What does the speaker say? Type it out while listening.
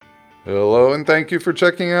Hello, and thank you for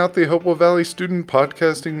checking out the Hopewell Valley Student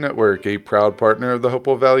Podcasting Network, a proud partner of the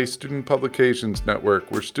Hopewell Valley Student Publications Network,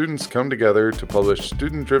 where students come together to publish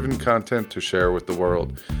student-driven content to share with the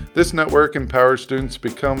world. This network empowers students to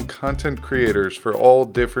become content creators for all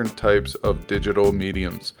different types of digital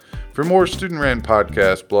mediums. For more student-ran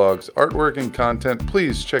podcasts, blogs, artwork, and content,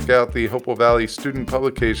 please check out the Hopewell Valley Student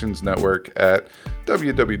Publications Network at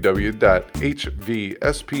www.hvspn.com.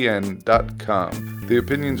 The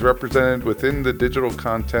opinions represented within the digital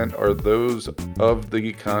content are those of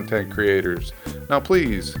the content creators. Now,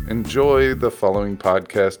 please enjoy the following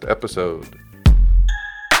podcast episode.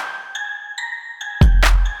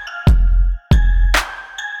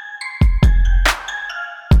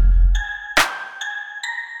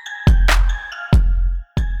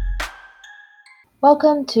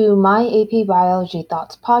 Welcome to my AP Biology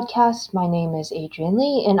Thoughts podcast. My name is Adrian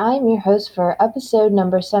Lee, and I am your host for episode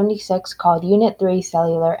number 76 called Unit 3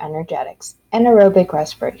 Cellular Energetics, Anaerobic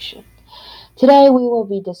Respiration. Today we will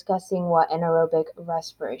be discussing what anaerobic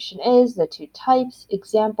respiration is, the two types,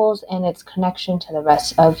 examples, and its connection to the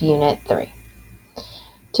rest of Unit 3.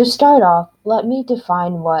 To start off, let me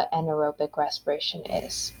define what anaerobic respiration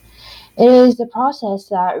is. It is the process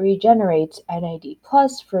that regenerates NAD+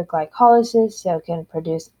 for glycolysis so it can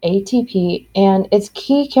produce ATP, and its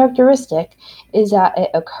key characteristic is that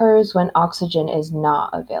it occurs when oxygen is not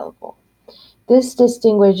available. This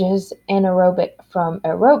distinguishes anaerobic from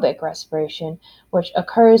aerobic respiration, which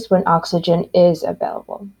occurs when oxygen is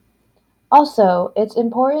available. Also, it's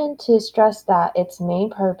important to stress that its main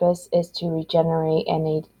purpose is to regenerate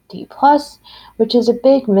NAD+, which is a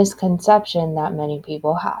big misconception that many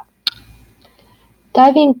people have.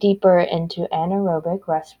 Diving deeper into anaerobic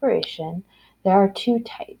respiration, there are two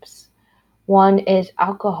types. One is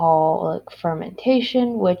alcoholic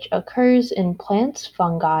fermentation, which occurs in plants,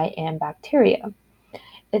 fungi, and bacteria.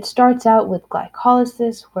 It starts out with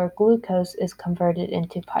glycolysis, where glucose is converted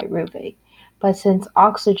into pyruvate, but since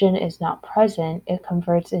oxygen is not present, it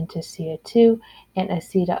converts into CO2 and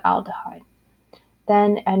acetaldehyde.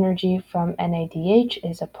 Then energy from NADH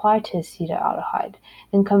is applied to acetaldehyde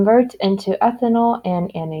and converts into ethanol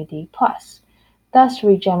and NAD+, thus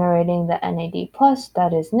regenerating the NAD+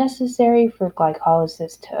 that is necessary for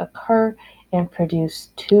glycolysis to occur and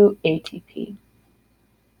produce 2-ATP.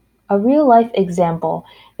 A real-life example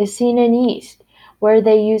is seen in yeast, where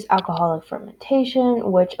they use alcoholic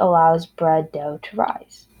fermentation, which allows bread dough to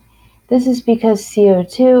rise. This is because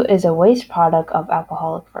CO2 is a waste product of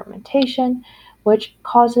alcoholic fermentation, which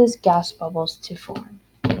causes gas bubbles to form.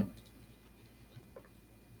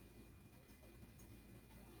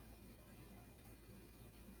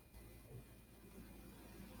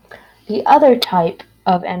 The other type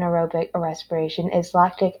of anaerobic respiration is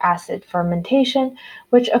lactic acid fermentation,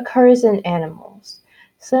 which occurs in animals.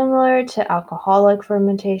 Similar to alcoholic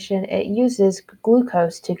fermentation, it uses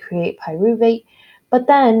glucose to create pyruvate, but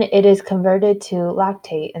then it is converted to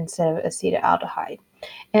lactate instead of acetaldehyde,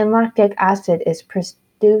 and lactic acid is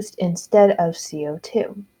produced instead of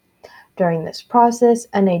CO2. During this process,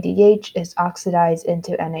 NADH is oxidized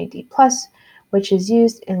into NAD+, which is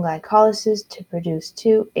used in glycolysis to produce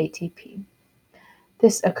 2-ATP.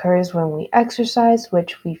 This occurs when we exercise,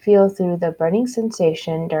 which we feel through the burning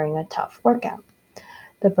sensation during a tough workout.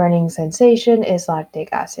 The burning sensation is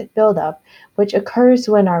lactic acid buildup, which occurs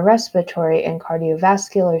when our respiratory and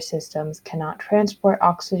cardiovascular systems cannot transport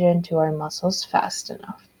oxygen to our muscles fast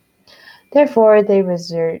enough. Therefore, they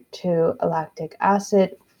resort to lactic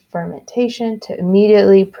acid fermentation to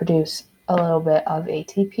immediately produce a little bit of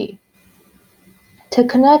ATP. To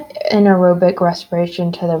connect anaerobic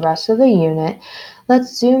respiration to the rest of the unit,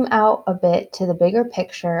 let's zoom out a bit to the bigger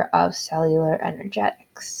picture of cellular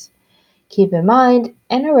energetics. Keep in mind,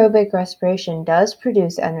 anaerobic respiration does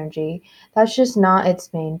produce energy, that's just not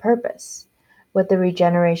its main purpose. With the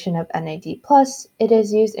regeneration of NAD+, it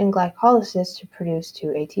is used in glycolysis to produce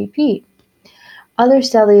 2-ATP. Other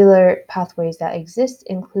cellular pathways that exist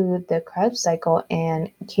include the Krebs cycle and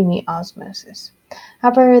chemiosmosis.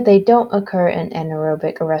 However, they don't occur in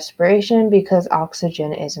anaerobic respiration because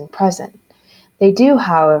oxygen isn't present. They do,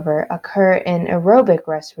 however, occur in aerobic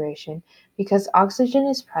respiration because oxygen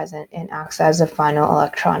is present and acts as a final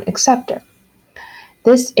electron acceptor.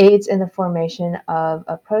 This aids in the formation of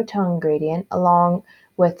a proton gradient along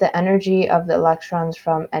with the energy of the electrons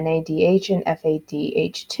from NADH and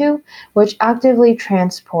FADH2, which actively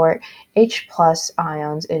transport H+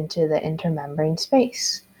 ions into the intermembrane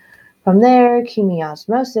space. From there,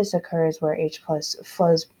 chemiosmosis occurs where H+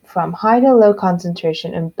 flows from high to low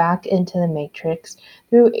concentration and back into the matrix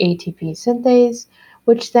through ATP synthase,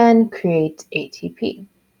 which then creates ATP.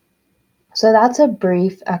 So that's a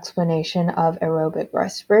brief explanation of aerobic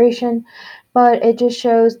respiration, but it just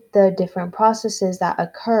shows the different processes that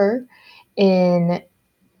occur in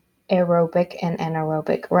aerobic and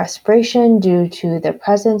anaerobic respiration due to the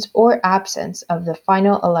presence or absence of the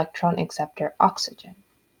final electron acceptor oxygen.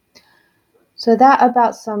 So that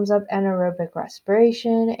about sums up anaerobic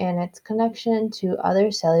respiration and its connection to other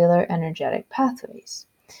cellular energetic pathways.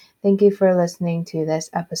 Thank you for listening to this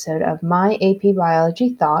episode of My AP Biology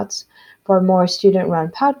Thoughts. For more student-run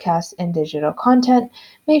podcasts and digital content,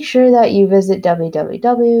 make sure that you visit www.hvspn.com.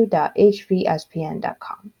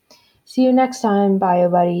 See you next time, Bio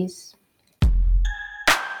Buddies.